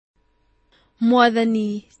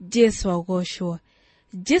Mwathani Jesu agocwo.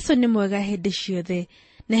 Jesu ni mwega hindi ciothe,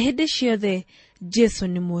 na hindi ciothe Jesu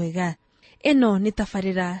ni mwega. Eno ni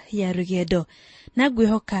tabarĩra ya rũgendo, na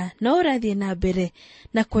ngwĩhoka no ũrathiĩ na mbere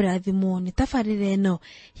na kũrathimwo ni tabarĩra eno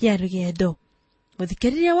ya rũgendo.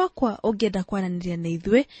 Mũthikĩrĩria wakwa ũngĩenda kwaranĩria na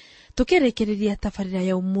ithuĩ, tũkĩrĩkĩrĩria tabarĩra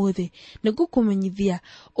ya ũmũthĩ nĩguo kũmenyithia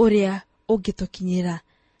ũrĩa ũngĩtũkinyĩra.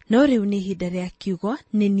 No rĩu nĩ ihinda rĩa kiugo,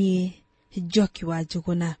 nĩ niĩ Njoki wa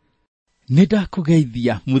Njũgũna.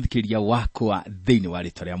 Nĩndakũgeithia mũthikĩrĩria wakwa thĩinĩ wa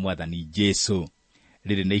rĩĩtwa rĩa Mwathani Jesu.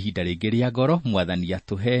 Rĩrĩ nĩ ihinda rĩngĩ rĩa ngoro Mwathani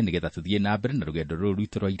atũhe nĩgetha tũthiĩ na mbere na rũgendo rũrũ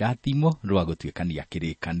rwitũ rwa irathimo rwa gũtuĩkania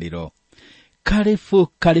kĩrĩkanĩro.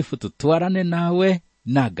 Karibu tũtwarane nawe,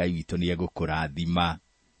 na Ngai witũ nĩegũkũrathima.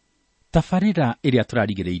 Tabarĩra ĩrĩa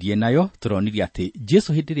tũrarigĩrĩirie nayo tũronirie atĩ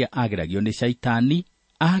Jesu hĩndĩ ĩrĩa ageragio nĩ Shaitani,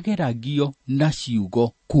 ageragio na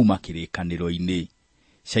ciugo kuma kĩrĩkanĩro-inĩ.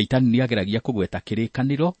 Shaitani nĩageragia kũgweta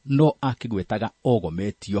kĩrĩkanĩro, no akĩgwetaga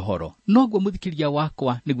ogometio horo. Noguo mũthikĩrĩria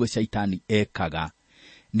wakwa nĩguo Shaitani ekaga.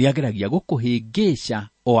 Nĩageragia gũkũhĩngĩca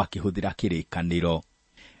o akĩhũthĩra kĩrĩkanĩro.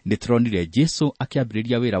 Nĩtũronire Jesu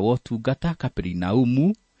akĩambĩrĩria wĩra wa ũtungata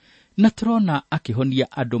Kaperinaumu, na tũrona akĩhonia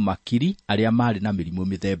andũ makiri arĩa marĩ na mĩrimũ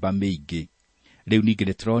mĩthemba mĩingĩ. Rĩu ningĩ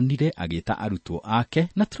nĩtũronire agĩĩta arutwo ake,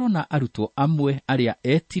 na tũrona arutwo amwe arĩa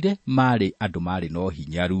etire marĩ andũ marĩ na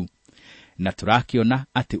ũhinyaru. Na tũrakĩona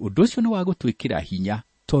atĩ ũndũ ũcio nĩ wa gũtwĩkĩra hinya,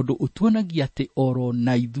 tondũ ũtuonagia atĩ oro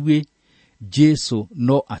na ithuĩ Jesu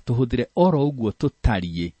no atũhũthĩre oro ũguo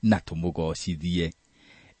tũtariĩ na tũmũgocithie.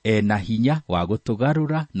 Ena hinya wa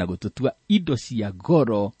gũtũgarũra na gũtũtua indo cia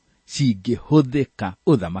goro cingĩhũthĩka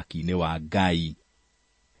ũthamaki-inĩ wa Ngai.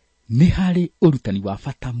 Nĩ harĩ ũrutani wa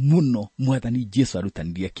bata mũno Mwathani Jesu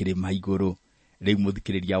arutanirie kĩrĩma igũrũ. Rĩu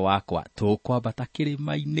mũthikĩrĩria wakwa, tũkwambata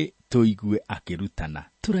kĩrĩma-inĩ tũigue akĩrutana.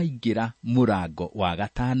 Tũraingĩra mũrango wa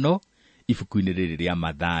 5 ibuku-inĩ rĩrĩ rĩa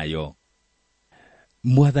Mathayo.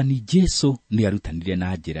 Mwathani Jesu nĩ arutanire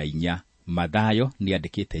na njĩra 4. Mathayo nĩ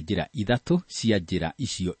andĩkĩte njĩra 3 cia njĩra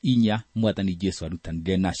icio 4 Mwathani Jesu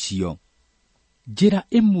arutanire nacio. Njĩra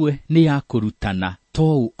ĩmwe nĩ ya kũrutana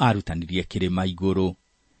to arutanirie kĩrĩma igũrũ.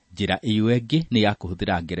 Njĩra ĩyo ĩngĩ nĩ ya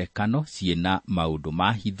kũhũthĩra ngerekano ciĩna maũndũ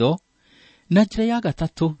ma hitho, na njĩra ya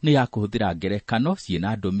gatatũ nĩ ya kũhũthĩra ngerekano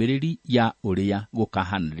ciĩna ndũmĩrĩri ya ũrĩa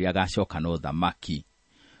gũkahana rĩrĩa agacoka na ũthamaki.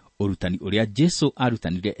 Ũrutani ũrĩa Jesu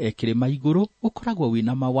arutanire kĩrĩma igũrũ ũkoragwo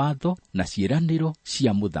wĩna mawatho na ciĩranĩro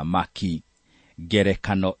cia mũthamaki.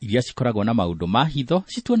 Ngerekano iria cikoragwo na maũndũ ma hitho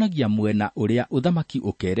cituonagia mwena ũrĩa ũthamaki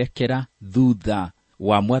ũkerekera thutha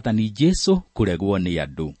wa Mwathani Jesu kũregwo nĩ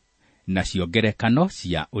andũ. Nacio ngerekano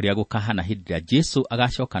cia ũrĩa gũkahana hĩndĩ ĩrĩa Jesu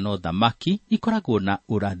agacoka na ũthamaki ikoragwo na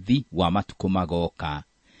ũrathi wa matukũ magoka.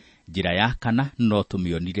 Njĩra ya 4 no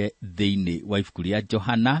tũmĩonire thĩinĩ wa ibuku rĩa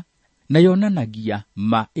Johana, na yonanagia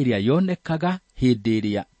ma ĩrĩa yonekaga hĩndĩ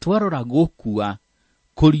ĩrĩa twarora gũkua,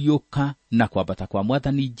 kũriũka na kwambata kwa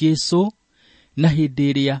Mwathani Jesu, na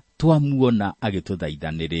hĩndĩ ĩrĩa twamuona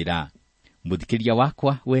agĩtũthaithanĩrĩra. Mũthikĩrĩria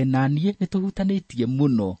wakwa, we naniĩ nĩtũhutanĩtie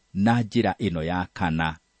mũno na njĩra ĩno ya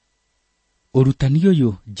 4. Ũrutani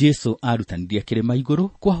ũyũ Jesu arutanirie kĩrĩma igũrũ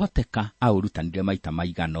kwahoteka aũrutanire maita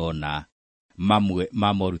maigana ũna. Mamwe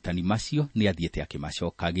ma morutani macio nĩ athiĩte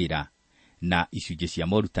akĩmacokagĩra, na icunjĩ cia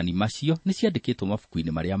morutani macio nĩ ciandĩkĩtwo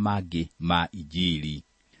mabuku-inĩ marĩa mangĩ ma Injili.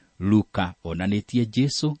 Luka onanĩtie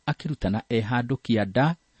Jesu akĩrutana handũ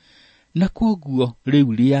kĩanda, na kwoguo rĩu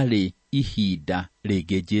rĩarĩ ihinda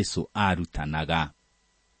rĩngĩ Jesu arutanaga.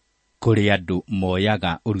 Kũrĩ andũ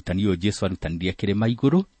moyaga ũrutani ũyũ Jesu arutanirie kĩrĩma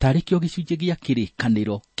igũrũ tarĩ kĩo gĩcunjĩ gĩa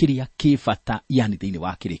kĩrĩkanĩro kĩrĩa kĩbata, yani thĩinĩ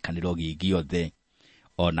wa kĩrĩkanĩro gĩothe.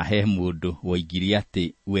 Ona he mũndũ woigire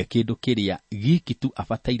atĩ we kĩndũ kĩrĩa giki tu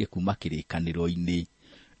abataire kuma kĩrĩkanĩro-inĩ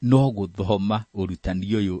no gũthoma ũrutani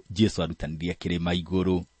ũyũ Jesu arutanirie kĩrĩma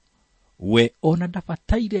igũrũ. We ona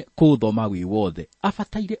ndabataire kũthoma wĩ wothe,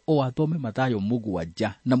 abataire o athome Mathayo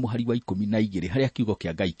 7 na mũhari wa 12 harĩa kiugo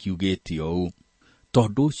kĩa Ngai kiugĩte ũũ.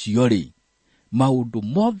 Tondũ ũcio-rĩ, maũndũ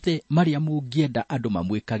mothe marĩa mũngĩenda andũ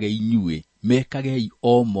mamwĩkage inyuĩ, mekagei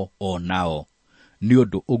omo onao. Nĩ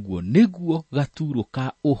ũndũ ũguo nĩguo gaturo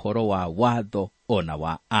ka ũhoro wa watho ona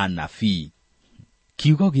wa anabii.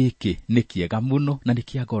 Kiugo gĩkĩ nĩ kĩega mũno na nĩ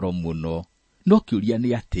kĩa goro mũno. No kĩũria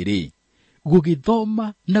nĩ atĩrĩ,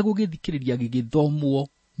 gũgĩthoma na gũgĩthikĩrĩria gĩgĩthomwo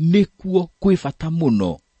nĩkuo kwĩ bata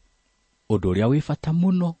mũno? Ũndũ ũrĩa wĩ bata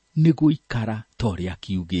mũno nĩ gũikara ta ũrĩa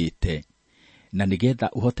kiugĩte. Na nĩgetha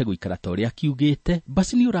ũhote gũikara ta ũrĩa kiugĩte,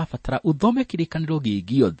 basi nĩ ũrabatara ũthome kĩrĩkanĩro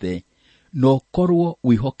gĩothe, na ũkorwo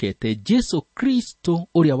wĩhokete Jesu Kristo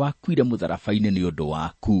ũrĩa wakuire mũtharaba-inĩ nĩ ũndũ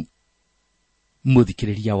waku.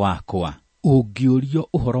 Mũthikĩrĩria wakwa, ũngĩũrio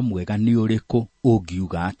ũhoro mwega nĩ ũrĩkũ,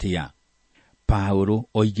 ũngiuga atĩa? Paulo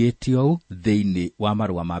oigĩte ũũ thĩinĩ wa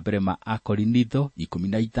marũa ma mbere ma Akorinitho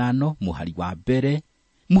 15 mũhari wa mbere,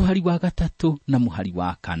 mũhari wa 3 na mũhari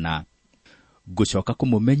wa 4. Ngũcoka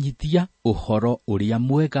kũmũmenyithia ũhoro ũrĩa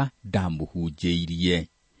mwega ndamũhunjĩirie,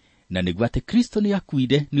 na nĩguo atĩ Kristo nĩ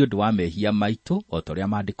akuire nĩ ũndũ wa mehia maitũ o ta ũrĩa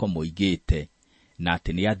maandĩko moigĩte, na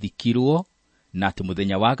atĩ nĩ athikirwo, na atĩ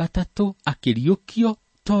mũthenya wa 3 akĩriũkio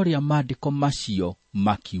ta ũrĩa maandĩko macio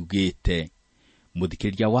makiugĩte.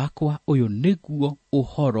 Mũthikĩrĩria wakwa, ũyũ nĩguo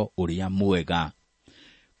ũhoro ũrĩa mwega.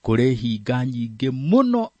 Kũrĩ hinga nyingĩ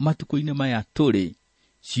mũno matukũ-inĩ maya tũrĩ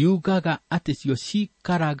ciugaga atĩ cio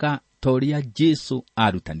cikaraga ta ũrĩa Jesu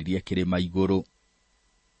arutanirie kĩrĩma igũrũ.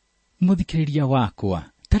 Mũthikĩrĩria wakwa,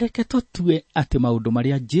 tareke tũtue atĩ maũndũ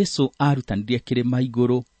marĩa Jesu arutanirie kĩrĩma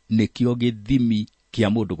igũrũ nĩkĩo gĩthimi kĩa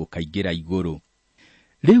mũndũ gũkaingĩra igũrũ.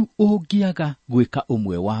 Rĩu ũngĩaga gwĩka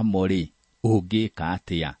ũmwe wamo-rĩ, ũngĩka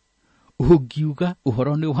atĩa? Ũngiuga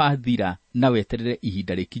ũhoro nĩ wathira na weterere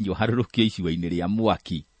ihinda rĩkinyo harũrũkio icigo-inĩ rĩa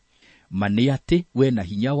mwaki? Ma nĩ atĩ we na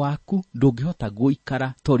hinya waku ndũngĩhota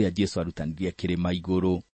gũikara ta ũrĩa Jesu arutanirie kĩrĩma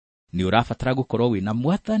igũrũ. Nĩ ũrabatara gũkorwo wĩna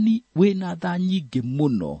Mwathani, wĩna tha nyingĩ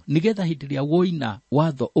mũno, nĩgetha hĩndĩ ĩrĩa woina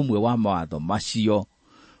watho ũmwe wa mawatho macio,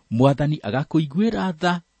 Mwathani agakũiguĩra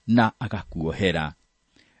tha na agakuohera.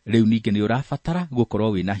 Rĩu ningĩ nĩ ũrabatara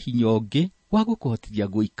gũkorwo wĩna hinya ũngĩ wa gũkũhotithia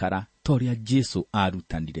gũikara ta ũrĩa Jesu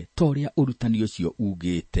arutanire, ta ũrĩa ũrutani ũcio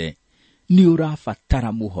ugĩte. Nĩ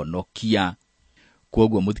ũrabatara mũhonokia.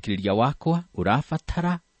 Kwoguo mũthikĩrĩria wakwa,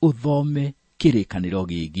 ũrabatara ũthome kĩrĩkanĩro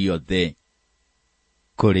gĩothe.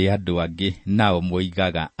 Kũrĩ andũ angĩ nao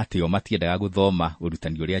moigaga atĩ o matiendaga gũthoma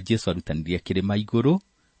ũrutani ũrĩa Jesu arutanirie kĩrĩma igũrũ,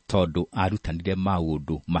 tondũ arutanire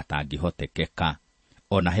maũndũ matangĩhotekeka.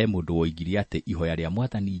 Ona he mũndũ woigire atĩ ihoya rĩa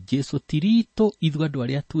Mwathani Jesu ti ritũ ithuĩ andũ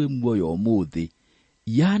arĩa twĩ muoyo ũmũthĩ.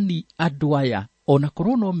 Yani andũ aya ona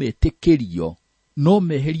korwo no metĩkĩrio, no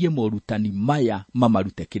meherie morutani maya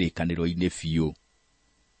mamarute kĩrĩkanĩro-inĩ biũ.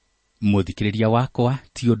 Mũthikĩrĩria wakwa,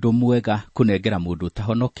 ti ũndũ mwega kũnengera mũndũ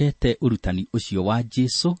ũtahonokete ũrutani ũcio wa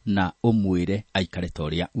Jesu na ũmwĩre aikare ta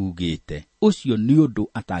ũrĩa ugĩte. Ũcio nĩ ũndũ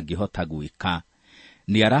atangĩhota gwĩka.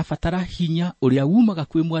 Nĩ arabatara hinya ũrĩa umaga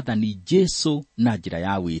kwĩ Mwathani Jesu na njĩra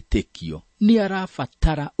ya wĩtĩkio. Nĩ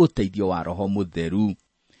arabatara ũteithio wa Roho Mũtheru.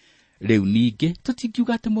 Rĩu ningĩ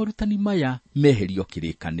tũtingiuga atĩ morutani maya meherio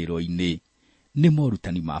kĩrĩkanĩro-inĩ. Nĩ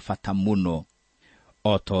morutani ma bata mũno.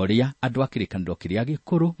 O ta ũrĩa andũ a kĩrĩkanĩro kĩrĩa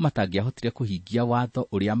gĩkũrũ matangĩahotire kũhingia watho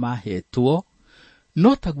ũrĩa mahetwo,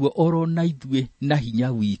 no taguo oro na ithuĩ na hinya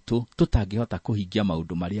witũ tũtangĩhota kũhingia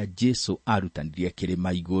maũndũ marĩa Jesu arutanirie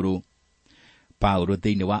kĩrĩma igũrũ. Paulo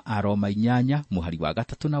thĩinĩ wa Aroma 8 mũhari wa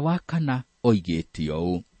 3 na wa 4 oigĩte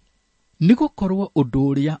ũũ: nĩ gũkorwo ũndũ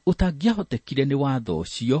ũrĩa ũtangĩahotekire nĩ watho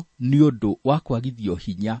ũcio nĩ ũndũ wa kwagithio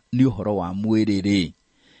hinya nĩ ũhoro wa mwĩrĩ-rĩ,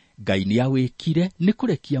 Ngai nĩawĩkire nĩ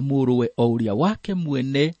kũrekia mũrũwe o ũrĩa wake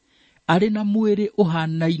mwene arĩ na mwĩrĩ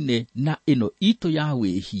ũhanaine na ĩno itũ ya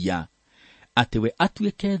wĩhia, atĩ we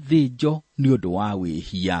atuĩke thĩnjo nĩ ũndũ wa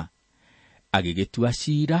wĩhia, agĩgĩtua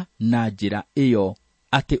ciira na njĩra ĩyo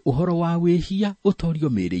atĩ ũhoro wa wĩhia ũtorio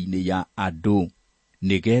mĩĩrĩ-inĩ ya andũ,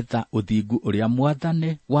 nĩgetha ũthingu ũrĩa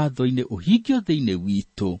mwathane watho-inĩ ũhingio thĩinĩ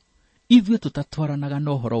witũ, ithuĩ tũtatwaranaga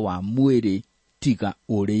na ũhoro wa mwĩrĩ tiga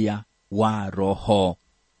ũrĩa wa roho.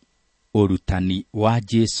 Ũrutani wa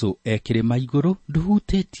Jesu ekĩrĩma igũrũ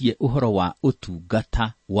ndũhutĩtie ũhoro wa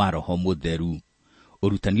ũtungata wa Roho Mũtheru.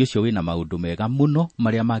 Ũrutani ũcio wĩna maũndũ mega mũno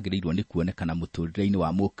marĩa magĩrĩirwo nĩ kuonekana mũtũrĩre-inĩ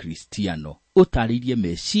wa mũkristiano. Ũtarĩirie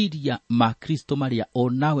meciria ma Kristo marĩa o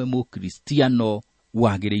nawe mũkristiano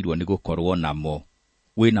wagĩrĩirwo nĩ gũkorwo namo.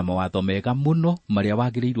 Wĩna mawatho mega mũno marĩa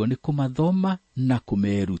wagĩrĩirwo nĩ kũmathoma na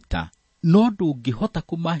kũmeruta, no ndũngĩhota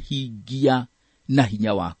kũmahingia na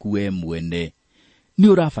hinya waku we mwene. Nĩ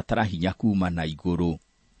ũrabatara hinya kuma na igũrũ.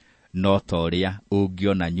 No ta ũrĩa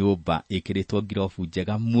ũngĩona nyũmba ĩkĩrĩtwo ngirobu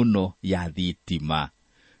njega mũno ya thitima,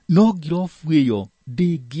 no ngirobu ĩyo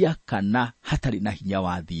ndĩngĩakana hatarĩ na hinya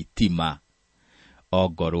wa thitima.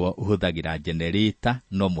 Ongorwo ũhũthagĩra generator,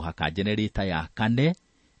 no mũhaka generator yakane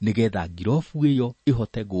nĩgetha ngirobu ĩyo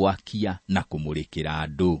ĩhote gwakia na kũmũrĩkĩra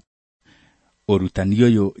andũ. Ũrutani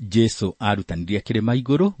ũyũ Jesu arutanirie kĩrĩma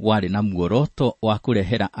igũrũ warĩ na muoroto wa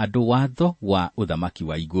kũrehera andũ watho wa ũthamaki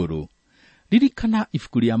wa igũrũ. Ririkana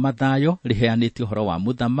ibuku rĩa Mathayo rĩheanĩte ũhoro wa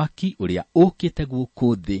mũthamaki ũrĩa ũkĩte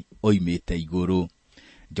gũkũ thĩ oimĩte igũrũ.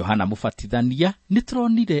 Johana Mũbatithania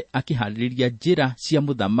nĩtũronire akĩharĩrĩria njĩra cia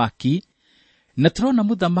mũthamaki, na tũrona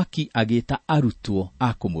mũthamaki agĩta arutwo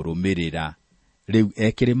a kũmũrũmĩrĩra. Rĩu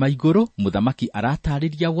ekĩrĩma igũrũ mũthamaki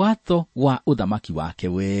aratarĩria watho wa ũthamaki wake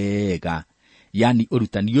wega. Yani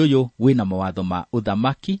ũrutani ũyũ wĩna mawatho ma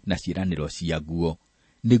ũthamaki na ciĩranĩro ciaguo,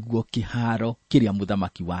 nĩguo kĩharo kĩrĩa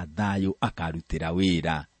mũthamaki wa thayũ akarutĩra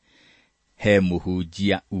wĩra. He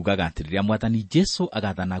mũhunjia ugaga atĩ rĩrĩa Mwathani Jesu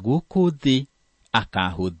agathana gũkũ thĩ,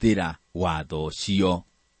 akahũthĩra watho ũcio.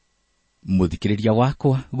 Mũthikĩrĩria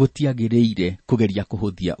wakwa, gũtiagĩrĩire kũgeria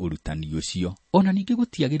kũhũthia ũrutani ũcio. Ona ningĩ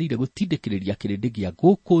gũtiagĩrĩire gũtindĩkĩrĩria kĩrĩndĩ gĩa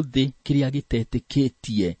gũkũ thĩ kĩrĩa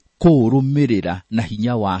gĩtetĩkĩtie kũrũmĩrĩra na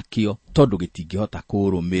hinya wakĩo, tondũ gĩtingĩhota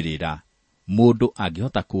kũrũmĩrĩra. Mũndũ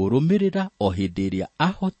angĩhota kũrũmĩrĩra o hĩndĩ ĩrĩa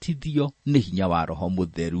ahotithio nĩ hinya wa Roho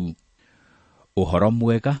Mũtheru. Ũhoro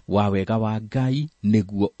mwega wa wega wa Ngai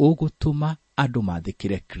nĩguo ũgũtũma andũ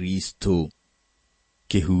mathĩkĩre Kristo.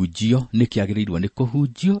 Kĩhunjio nĩ kĩagĩrĩirwo nĩ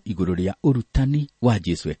kũhunjio igũrũ rĩa ũrutani wa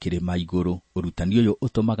Jesu Kirima igũrũ. Ũrutani ũyũ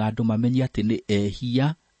ũtũmaga andũ mamenye atĩ nĩ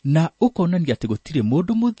ehia, na ũkonania atĩ gũtirĩ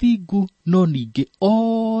mũndũ mũthingu, no ningĩ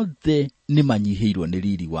othe nĩ manyihĩirwo nĩ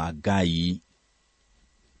riri wa Ngai.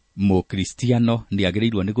 Mũkristiano nĩ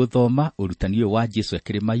agĩrĩirwo nĩ gũthoma ũrutani ũyũ wa Jesu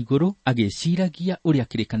Kirima igũrũ, agĩciragia ũrĩa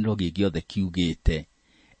kĩrĩkanĩro gĩothe kiugĩte.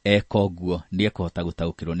 Eka ũguo nĩ ekũhota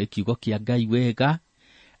gũtaũkĩrwo nĩ kiugo kĩa Ngai wega,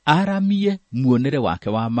 aramie muonere wake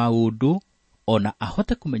wa maũndũ, ona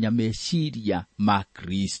ahote kũmenya meciria ma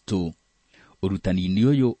Kristo. Ũrutani-inĩ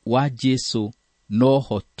ũyũ wa Jesu no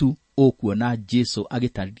hotu ũkuona Jesu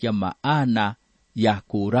agĩtarĩria maana ya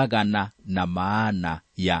kũragana na maana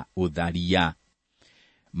ya ũtharia.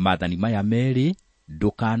 Maathani maya merĩ,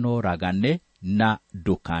 ndũkanoragane na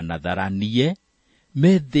ndũkanatharanie,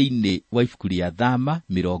 me thĩinĩ wa ibuku rĩa Thama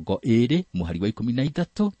 20 mũhari wa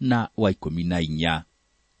 13 na wa 14.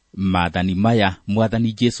 Maathani maya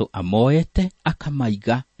Mwathani Jesu amoete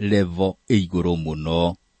akamaiga level igũrũ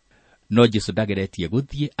mũno. No Jesu ndageretie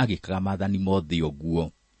gũthiĩ agĩkaga maathani mothe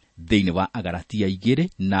ũguo. Thĩinĩ wa Agalatia 2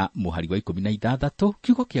 na mũhari wa 16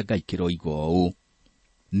 kiugo kĩa Ngai kĩroiga ũũ: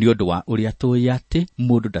 nĩ ũndũ wa ũrĩa tũĩ atĩ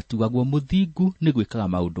mũndũ ndatuagwo mũthingu nĩ gwĩkaga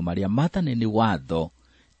maũndũ marĩa maathane nĩ watho,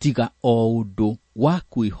 tiga o ũndũ wa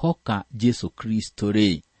kwĩhoka Jesu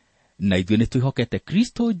Kristo-rĩ. Na ithuĩ nĩ twĩhokete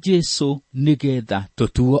Kristo Jesu nĩgetha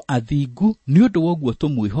tũtuo athingu, nĩ ũndũ wa ũguo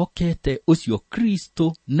tũmwĩhokete ũcio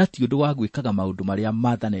Kristo, na ti ũndũ wa gwĩkaga maũndũ marĩa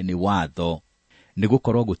maathane nĩ watho. Nĩ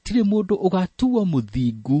gũkorwo gũtirĩ mũndũ ũgatuo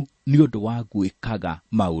mũthingu nĩ ũndũ wa gwĩkaga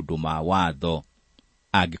maũndũ ma watho.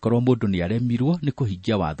 Angĩkorwo mũndũ nĩ aremirwo nĩ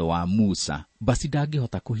kũhingia watho wa Musa, basi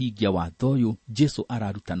ndangĩhota kũhingia watho ũyũ Jesu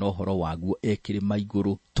araruta na ũhoro waguo Kirima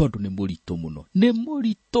igũrũ, tondũ nĩ mũritũ mũno, nĩ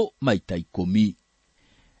mũritũ maita 10.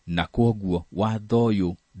 Na kwoguo watho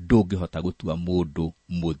ũyũ ndũngĩhota gũtua mũndũ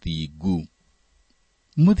mũthingu.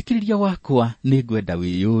 Mũthikĩrĩria wakwa, nĩ ngwenda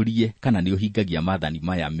wĩyũrie kana nĩ ũhingagia maathani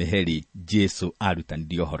maya merĩ Jesu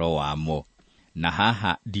arutanirie ũhoro wamo. Na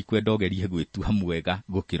haha ndikwenda ũgerie gwĩtua mwega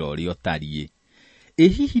gũkĩra ũrĩa ũtariĩ.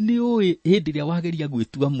 Hihi nĩ ũĩ hĩndĩ ĩrĩa wageria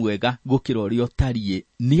gwĩtua mwega gũkĩra ũrĩa ũtariĩ,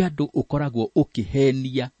 nĩ andũ ũkoragwo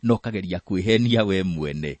ũkĩhenia na ũkageria kwĩhenia we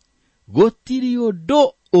mwene? Gũtirĩ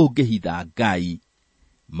ũndũ ũngĩhitha Ngai.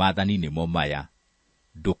 Maathani nĩmo maya: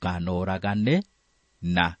 ndũkanoragane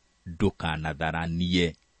na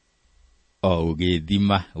ndũkanatharanie. O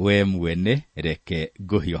ũgĩthima we mwene, reke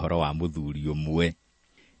ngũhe ũhoro wa mũthuri ũmwe.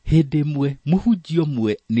 Hĩndĩ ĩmwe mũhunjia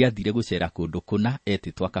ũmwe nĩ athire gũcera kũndũ kũna,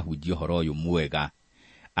 etĩtwo akahunjia ũhoro ũyũ mwega.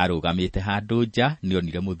 Arũgamĩte handũ nja, nĩ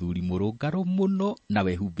onire mũthuri mũrũngarũ mũno na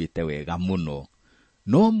wehumbĩte wega mũno.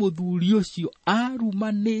 No mũthuri ũcio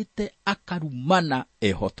arumanĩte akarumana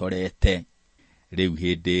ehotorete. Rĩu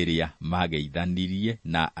hĩndĩ ĩrĩa mageithanirie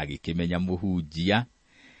na agĩkĩmenya mũhunjia,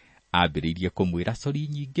 ambĩrĩirie kũmwĩra cori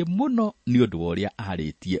nyingĩ mũno nĩ ũndũ wa ũrĩa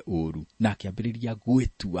arĩtie ũru, na akĩambĩrĩria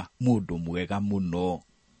gwĩtua mũndũ mwega mũno.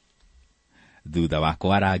 Thutha wa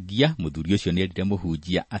kwarangia, mũthuri ũcio nĩ erire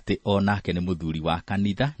mũhunjia atĩ onake nĩ mũthuri wa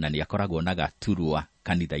kanitha na nĩ akoragwo na gaturwa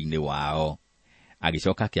kanitha-inĩ wao.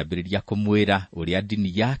 Agĩcoka akĩambĩrĩria kũmwĩra ũrĩa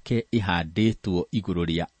ndini yake ĩhandĩtwo igũrũ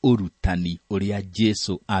rĩa ũrutani ũrĩa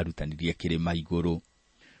Jesu arutanirie Kirima igũrũ.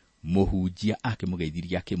 Mũhunjia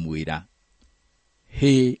akĩmũgeithirie akĩmwĩra,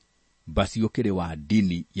 hĩ, basi ũkĩrĩ wa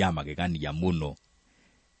ndini ya magegania mũno.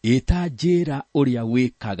 Ĩta njĩra ũrĩa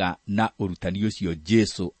wĩkaga na ũrutani ũcio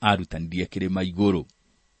Jesu arutanirie Kirima igũrũ.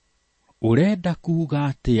 Ũrenda kuuga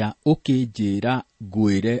atĩa ũkĩnjĩra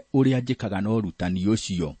ngwĩre ũrĩa njĩkaga na ũrutani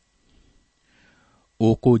ũcio?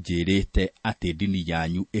 Ũkũnjĩrĩte atĩ ndini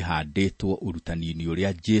yanyu ĩhandĩtwo ũrutani-inĩ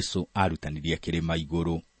ũrĩa Jesu arutanirie Kirima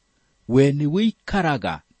igũrũ. We nĩ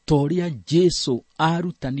wĩikaraga ta ũrĩa Jesu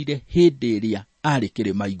arutanire hĩndĩ ĩrĩa arĩ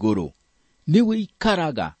Kirima igũrũ. Nĩ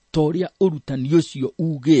wĩikaraga ta ũrĩa ũrutani ũcio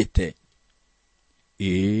ugĩte.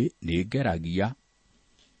 Nĩ ngeragia.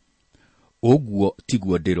 Ũguo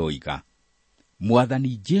tiguo ndĩroiga.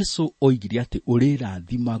 Mwathani Jesu oigire atĩ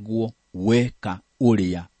ũrĩrathimagwo weka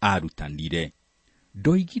ũrĩa arutanire.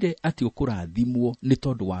 Ndoigire atĩ ũkũrathimwo nĩ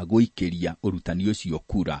tondũ wa gũikĩria ũrutani ũcio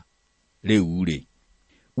kura. Rĩu-rĩ,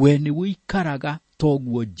 we nĩ wĩikaraga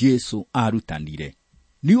toguo Jesu arutanire.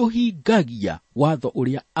 Nĩ ũhingagia watho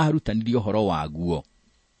ũrĩa arutanirie ũhoro waguo.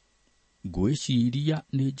 Ngwĩciria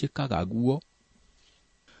nĩ njĩkaga guo.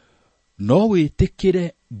 No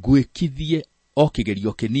wĩtĩkĩre ngwĩkithie o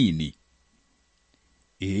kĩgerio kĩnini?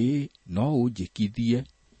 No ũnjĩkithie.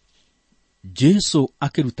 Jesu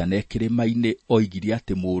akĩrutana kĩrĩma-inĩ oigire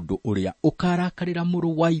atĩ mũndũ ũrĩa ũkarakarĩra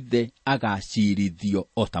mũrũ wa ithe agaciirithio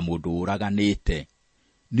o ta mũndũ ũraganĩte.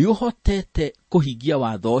 Nĩ ũhotete kũhingia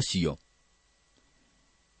watho ũcio?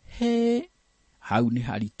 Hau nĩ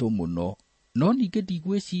haritũ mũno. No ningĩ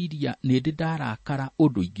ndigwĩciria nĩ ndĩ ndarakara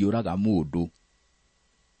ũndũ ingĩũraga mũndũ.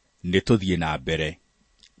 Nĩtũthiĩ na mbere.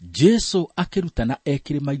 Jesu akĩrutana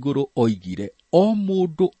kĩrĩma igũrũ oigire o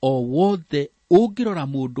mũndũ o wothe ũngĩrora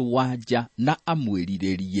mũndũ wanja na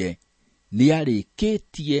amwĩrirĩrie nĩ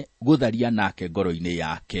arĩkĩtie gũtharia nake ngoro-inĩ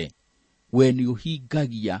yake. We nĩ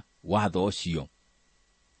ũhingagia watho ũcio.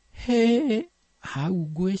 Hau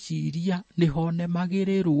ngwĩciria nĩ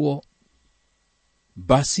honemagĩrĩrwo.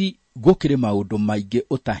 Basi gũkĩrĩ maũndũ maingĩ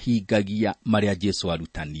ũtahingagia marĩa Jesu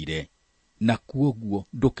arutanire, na kuoguo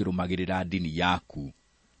ndũkĩrũmagĩrĩra ndini yaku.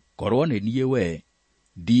 Korwo nĩ niĩ we,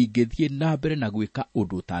 ndingĩthiĩ na mbere na gwĩka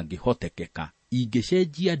ũndũ ũtangĩhotekeka.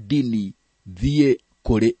 Ingĩcenjia ndini thiĩ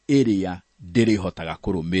kũrĩ ĩrĩa ndĩrĩhotaga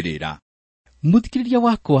kũrũmĩrĩra. Mũthikĩrĩria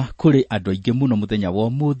wakwa, kũrĩ andũ aingĩ mũno mũthenya wa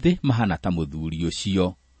ũmũthĩ mahana ta mũthuri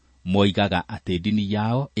ũcio. Moigaga atĩ ndini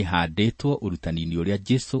yao ĩhandĩtwo ũrutani-inĩ ũrĩa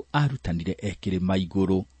Jesu arutanire kĩrĩma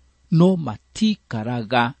igũrũ, no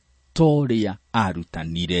matikaraga torĩa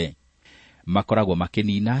arutanire. Makoragwo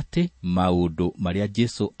makĩnina atĩ maũndũ marĩa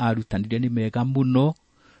Jesu arutanire nĩ mega mũno,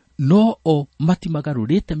 no o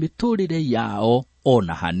matimagarũrĩte mĩtũrĩre yao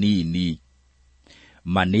ona hanini.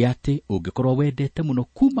 Nĩ atĩ ũngĩkorwo wendete mũno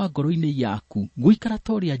kuma ngoro-inĩ yaku gũikara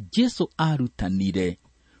torĩa Jesu arutanire,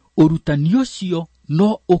 ũrutani ũcio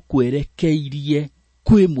no ũkwerekeirie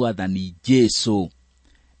kwĩ Mwathani Jesu.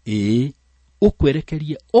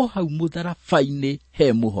 Ũkwerekerie o hau mũtharaba-inĩ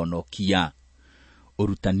he mũhonokia.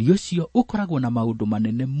 Ũrutani ũcio ũkoragwo na maũndũ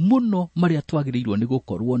manene mũno marĩa twagĩrĩirwo nĩ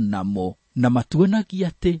gũkorwo namo, na matuonagia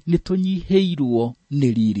atĩ nĩ tũnyihĩirwo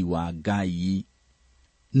nĩ riri wa Ngai.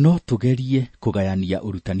 No tũgerie kũgayania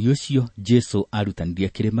ũrutani ũcio Jesu arutanire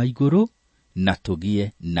kĩrĩma igũrũ na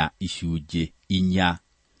tũgĩe na icunjĩ 4.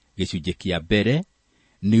 Gĩcunjĩ kĩa mbere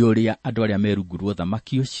nĩ ũrĩa andũ arĩa merunguru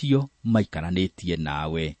ũthamaki ũcio maikaranĩtie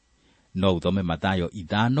nawe. No ũthome Mathayo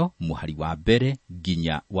 5 mũhari wa mbere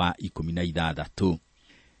nginya wa 16.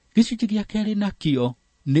 Gĩcunjĩ gĩa kerĩ nakĩo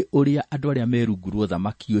nĩ ũrĩa andũ arĩa merunguru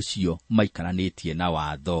ũthamaki ũcio maikaranĩtie na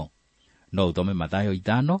watho. No ũthome Mathayo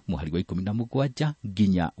 5 mũhari wa 17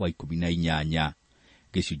 nginya wa 18.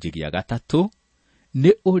 Gĩcunjĩ gĩa gatatũ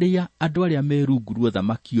nĩ ũrĩa andũ arĩa merunguru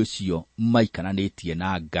ũthamaki ũcio maikaranĩtie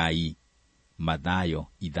na Ngai. Mathayo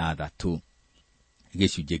 6.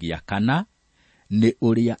 Gĩcunjĩ gĩa kana nĩ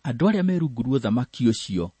ũrĩa andũ arĩa merunguru ũthamaki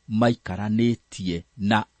ũcio maikaranĩtie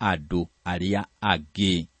na andũ arĩa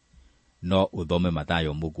angĩ. No ũthome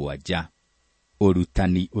Mathayo 7.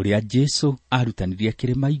 Ũrutani ũrĩa Jesu arutanirie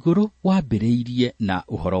kĩrĩma igũrũ wambĩrĩirie na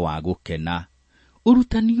ũhoro wa gũkena.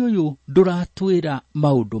 Ũrutani ũyũ ndũratwĩra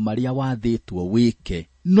maũndũ marĩa wathĩtwo wĩke,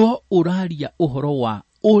 no ũraria ũhoro wa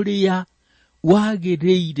ũrĩa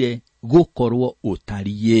wagĩrĩire gũkorwo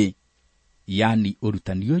ũtariĩ. Yani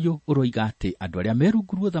ũrutani ũyũ ũroiga atĩ andũ arĩa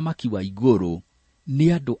merunguru ũthamaki wa igũrũ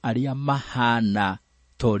nĩ andũ arĩa mahana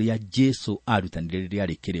torĩa Jesu arutanire rĩrĩa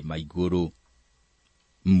arĩ kĩrĩma igũrũ.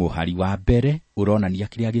 Mũhari wa mbere ũronania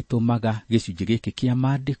kĩrĩa gĩtũmaga gĩcunjĩ gĩkĩ kĩa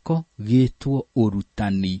maandĩko gĩtwo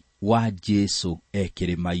ũrutani wa Jesu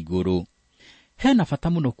kĩrĩma igũrũ. Hena bata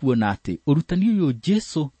mũno kuona atĩ ũrutani ũyũ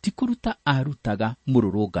Jesu ti kũruta arutaga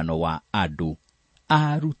mũrũrũngano wa andũ,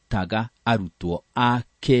 arutaga arutwo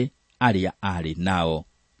ake arĩa arĩ nao.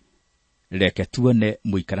 Reke tuone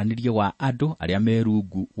mũikaranĩrie wa andũ arĩa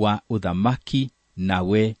merungu wa ũthamaki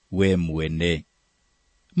nawe we mwene.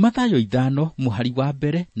 Mathayo 5 mũhari wa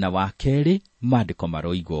mbere na wa kerĩ maandĩko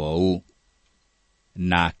maroiga ũũ: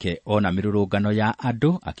 Nake ona mĩrũrũngano ya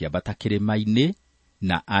andũ akĩambata kĩrĩma-inĩ,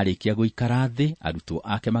 na arĩkia gũikara thĩ arutwo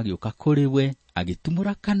ake magĩũka kũrĩ we,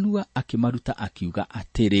 agĩtumũra kanua akĩmaruta akiuga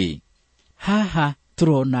atĩrĩ, haha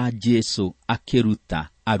tũrona Jesu akĩruta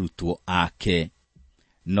arutwo ake.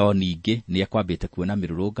 No ningĩ nĩakwambĩte kuona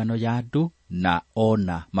mĩrũrũngano ya andũ na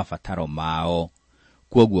ona mabataro mao.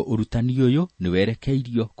 Kwoguo ũrutani ũyũ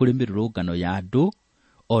nĩwerekeirio kũrĩ mĩrũrũngano ya andũ,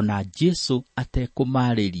 ona Jesu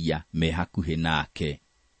atekũmarĩria me hakuhĩ nake.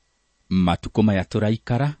 Matukũ maya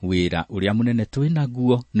tũraikara, wĩra ũrĩa mũnene twĩ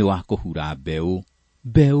naguo nĩ wa kũhura mbeũ.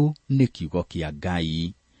 Mbeũ nĩ kiugo kĩa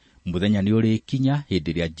Ngai. Mũthenya nĩ ũrĩkinya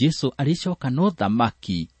hĩndĩ ĩrĩa Jesu arĩcoka na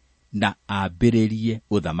ũthamaki na ambĩrĩrie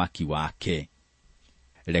ũthamaki wake.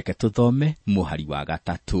 Reke tuthome mũhari wa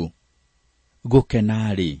 3.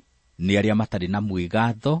 Gũkena-rĩ, nĩ arĩa matarĩ na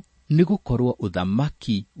mwĩgaatho, nĩ gũkorwo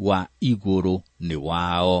ũthamaki wa igũrũ nĩ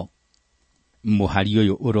wao. Mũhari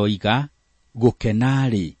ũyũ ũroiga,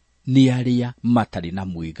 gũkena-rĩ, nĩ arĩa matarĩ na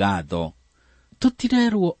mwĩgaatho.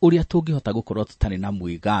 Tũtirerwo ũrĩa tũngĩhota gũkorwo tũtarĩ na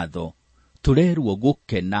mwĩgaatho, tũrerwo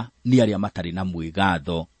gũkena nĩ arĩa matarĩ na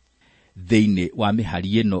mwĩgaatho. Thĩinĩ wa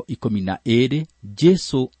mĩhari ĩno 12,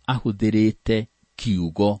 Jesu ahũthĩrĩte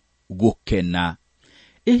kiugo gũkena.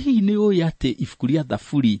 Hihi nĩ ũĩ atĩ ibuku rĩa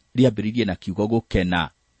Thaburi rĩambĩrĩirie na kiugo gũkena?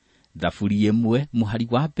 Thaburi 1 mũhari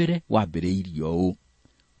wa mbere wambĩrĩirie ũũ: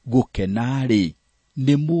 gũkena-rĩ,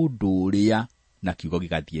 nĩ mũndũ ũrĩa, na kiugo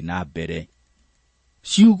gĩgathiĩ na mbere.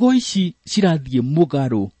 Ciugo ici cirathiĩ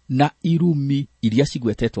mũgarũ na irumi iria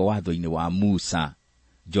cigwetetwo watho-inĩ wa Musa.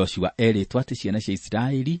 Joshua erĩtwo atĩ ciana cia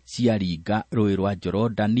Isiraeli ciaringa rũĩ rwa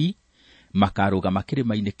Jorodani, makarũgama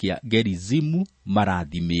kĩrĩma-inĩ kĩa Gerizimu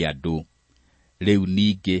marathime andũ. Rĩu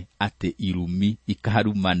ningĩ atĩ irumi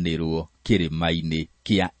ikarumanĩrwo kĩrĩma-inĩ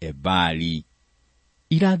kĩa Ebali.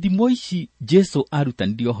 Irathimo ici Jesu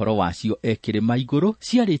arutanirie ũhoro wacio kĩrĩma igũrũ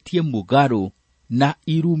ciarĩtie mũgarũ na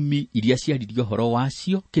irumi iria ciaririe ũhoro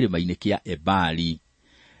wacio kĩrĩma-inĩ kĩa Ebali.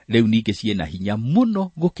 Rĩu ningĩ ciena hinya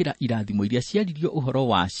mũno gũkĩra irathimo iria ciaririo ũhoro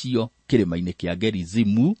wacio kĩrĩma-inĩ kĩa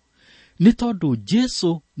Gerizimu, nĩ tondũ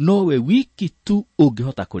Jesu nowe wiki tu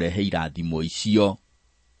ũngĩhota kũrehe irathimo icio.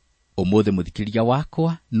 Ũmũthĩ mũthikĩrĩria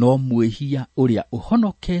wakwa, no mwĩhia ũrĩa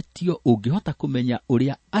ũhonoketio ũngĩhota kũmenya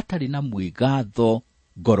ũrĩa atarĩ na mwĩgaatho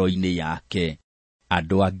ngoro-inĩ yake.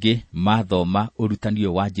 Andũ angĩ mathoma ũrutani ũyũ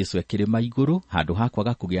wa Jesu kĩrĩma igũrũ, handũ ha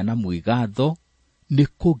kwaga kũgĩa na mwĩgaatho, nĩ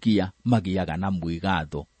kũgĩa magĩaga na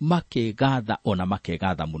mwĩgaatho, makegatha ona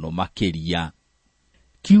makegatha mũno makĩria.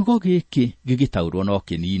 Kiugo gĩkĩ gĩgĩtaũrwo no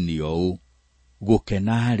kĩnini ũũ: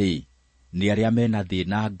 gũkena-rĩ, nĩ arĩa mena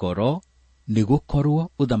thĩna ngoro, nĩ gũkorwo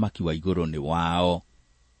ũthamaki wa igũrũ nĩ wao.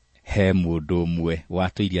 He mũndũ ũmwe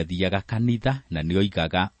watũire athiaga kanitha na nĩ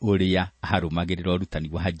oigaga ũrĩa harũmagĩrĩra ũrutani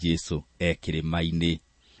wa Jesu kĩrĩma-inĩ.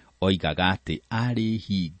 Oigaga atĩ arĩ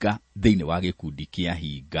hinga thĩinĩ wa gĩkundi kĩa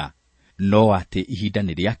hinga, no atĩ ihinda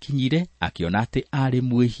nĩ rĩakinyire akĩona atĩ arĩ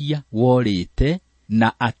mwĩhia worĩte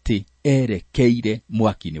na atĩ erekeire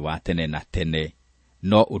mwaki-inĩ wa tene na tene.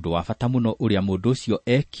 No ũndũ wa bata mũno ũrĩa mũndũ ũcio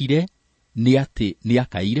ekire nĩ atĩ nĩ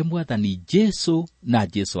akaire Mwathani Jesu na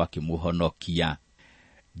Jesu akĩmũhonokia.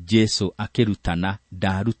 Jesu akĩrutana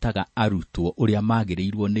ndarutaga arutwo ũrĩa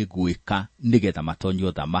magĩrĩirwo nĩ gwĩka nĩgetha matonye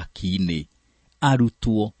ũthamaki-inĩ.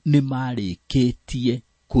 Arutwo nĩ marĩkĩtie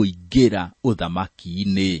kũingĩra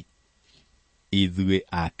ũthamaki-inĩ. Ithuĩ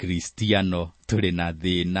akristiano tũrĩ na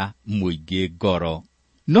thĩna mũingĩ ngoro,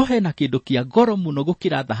 no hena kĩndũ kĩa goro mũno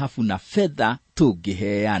gũkĩra thahabu na fedha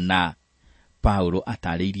tũngĩheana. Paulo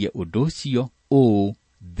atarĩirie ũndũ ũcio ũũ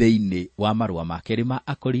thĩinĩ wa marũa ma kerĩ ma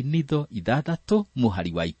Akorinitho 6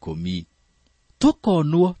 mũhari wa 10: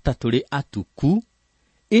 tũkonwo ta tũrĩ atuku,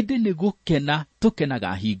 ĩndĩ nĩ gũkena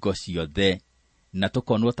tũkenaga hingo ciothe, na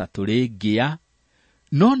tũkonwo ta tũrĩ ngĩa,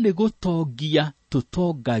 no nĩ gũtongia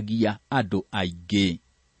tũtongagia andũ aingĩ.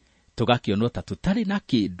 Tũgakĩonwo ta tũtarĩ na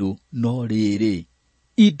kĩndũ, no rĩrĩ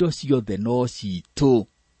indo ciothe no citũ.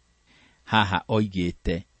 Haha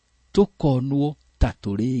oigĩte tũkonwo ta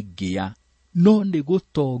tũrĩ ngĩa, no nĩ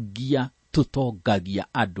gũtongia tũtongagia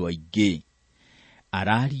andũ aingĩ.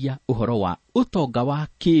 Araria ũhoro wa ũtonga wa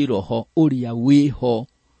kĩroho ũrĩa wĩho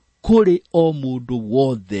kũrĩ o mũndũ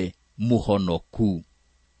wothe mũhonoku.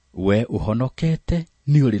 We ũhonokete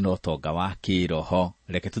nĩ ũrĩ na ũtonga wa kĩroho.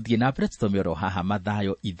 Reke tũthiĩ na mbere tũthome oro haha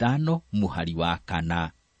Mathayo 5 mũhari wa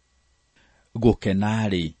 4.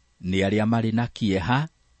 Gũkena-rĩ, nĩ arĩa marĩ na kĩeha,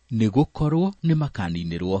 nĩ gũkorwo nĩ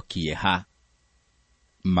makaninĩrwo kĩeha.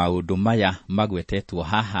 Maũndũ maya magwetetwo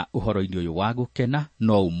haha ũhoro-inĩ ũyũ wa gũkena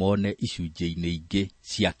no umone icunjĩ-inĩ ingĩ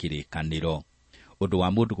cia kĩrĩkanĩro. Ũndũ wa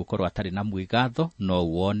mũndũ gũkorwo atarĩ na mwĩgaatho no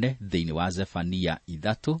uone thĩinĩ wa Zefania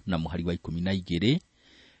 3 na mũhari wa 12.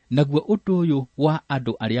 Naguo ũndũ ũyũ wa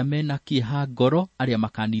andũ arĩa mena kĩeha ngoro, arĩa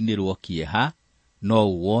makaninĩrwo kĩeha, no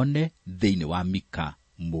uone thĩinĩ wa Mika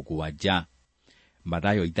 7.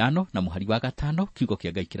 Mathayo 5 na mũhari wa 5, kiugo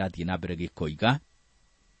kĩa Ngai kĩrathiĩ na mbere gĩkoiga: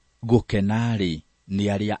 gũkena-rĩ,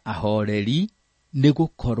 nĩ arĩa ahoreri, nĩ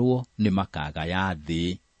gũkorwo nĩ makagaya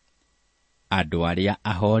thĩ. Andũ arĩa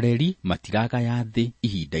ahoreri matiragaya thĩ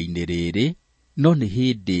ihinda-inĩ rĩrĩ, no nĩ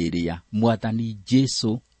hĩndĩ ĩrĩa Mwathani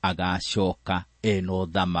Jesu agacoka ena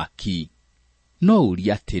ũthamaki. No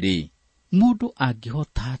ũria atĩrĩ, mũndũ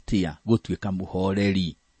angĩhota atĩa gũtuĩka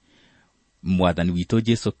mũhoreri? Mwathani witũ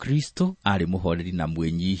Jesu Kristo arĩ mũhoreri na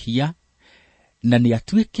mwĩnyihia, na nĩ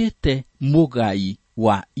atuĩkĩte mũgai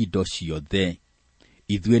wa indo ciothe.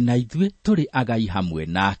 Ithuĩ na ithuĩ tũrĩ agai hamwe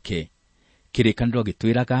nake. Kĩrĩkanĩro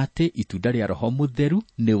gĩtwĩraga atĩ itunda rĩa Roho Mũtheru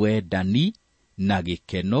nĩ wendani na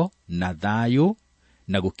gĩkeno na thayũ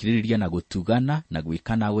na gũkirĩrĩria na gũtugana na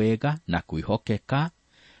gwĩkana wega na kwĩhokeka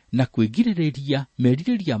na kwĩgirĩrĩria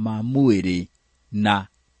merirĩria ma mwĩrĩ na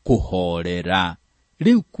kũhorera.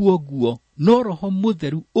 Rĩu kuoguo no Roho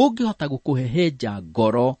Mũtheru ũngĩhota gũkũhehenja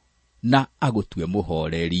ngoro na agũtue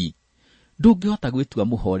mũhoreri. Ndũngĩhota gwĩtua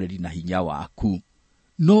mũhoreri na hinya waku.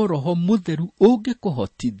 No Roho Mũtheru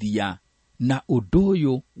ũngĩkũhotithia, na ũndũ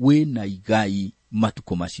ũyũ wĩna igai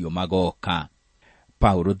matukũ macio magoka.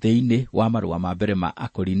 Paulo thĩinĩ wa marũa ma mbere ma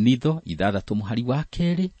Akorinitho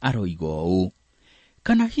 6:2 aroiga ũũ: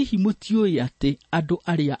 kana hihi mũtiũĩ atĩ andũ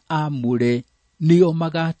arĩa aamũre nĩo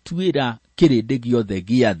magatuĩra kĩrĩndĩ gĩothe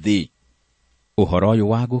gĩa thĩ? Ũhoro ũyũ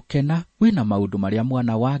wa gũkena wĩna maũndũ marĩa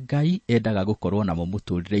mwana wa Ngai endaga gũkorwo namo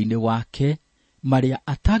mũtũrĩre-inĩ wake, marĩa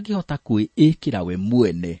atangĩhota kwĩĩkĩra we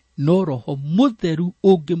mwene, no Roho Mũtheru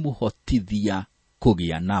ũngĩmũhotithia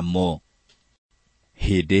kũgĩa namo.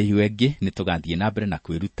 Hĩndĩ ĩyo ĩngĩ nĩtũgathiĩ na mbere na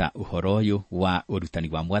kwĩruta ũhoro ũyũ wa ũrutani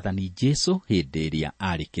wa Mwathani Jesu hĩndĩ ĩrĩa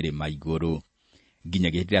arĩ Kirima Iguru.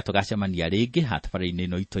 Nginyagia hĩndĩ ĩrĩa tũgacemania rĩngĩ hatabarĩinĩ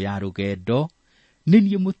ĩno itũ ya rũgendo, nĩ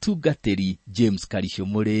niĩ mũtungatĩri James Karicio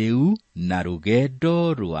Mũrĩu, na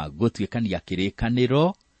rũgendo rwa gũtuĩkania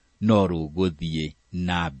kĩrĩkanĩro no rũgũthiĩ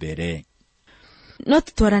na mbere. No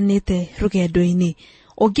tũtwaranĩte rũgendo-inĩ.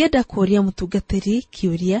 Ũngĩenda kũũria mũtungatĩri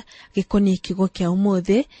kĩũria gĩkoniĩ kiugo kĩa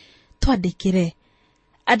ũmũthĩ, twandĩkĩre.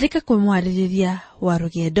 Andĩka kwĩ mwarĩrĩria wa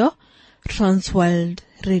rũgendo, Transworld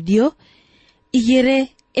Radio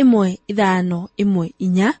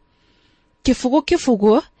 21514 kifugu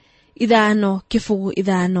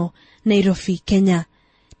 555 Nairobi, Kenya.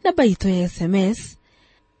 Namba itũ ya SMS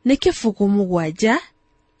nĩ 716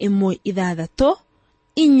 5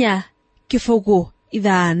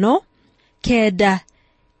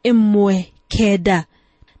 919.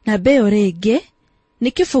 Namba ĩyo rĩngĩ nĩ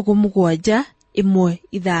 716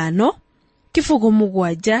 5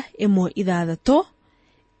 716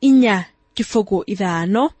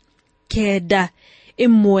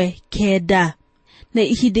 919. Na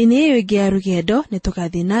ihinda-inĩ ĩyo ĩngĩ ya rũgendo nĩ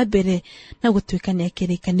tũgathiĩ na mbere na gũtuĩkania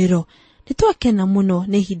kĩrĩkanĩro. Nĩ twakena mũno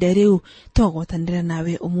nĩ ihinda rĩu twagotanĩra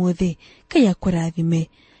nawe ũmũthĩ. Ngai akũrathime.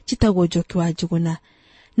 Njĩtagwo Njoki wa Njuguna,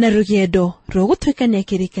 na rũgendo rwa gũtuĩkania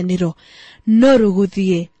kĩrĩkanĩro no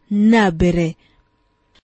rũgũthiĩ na mbere.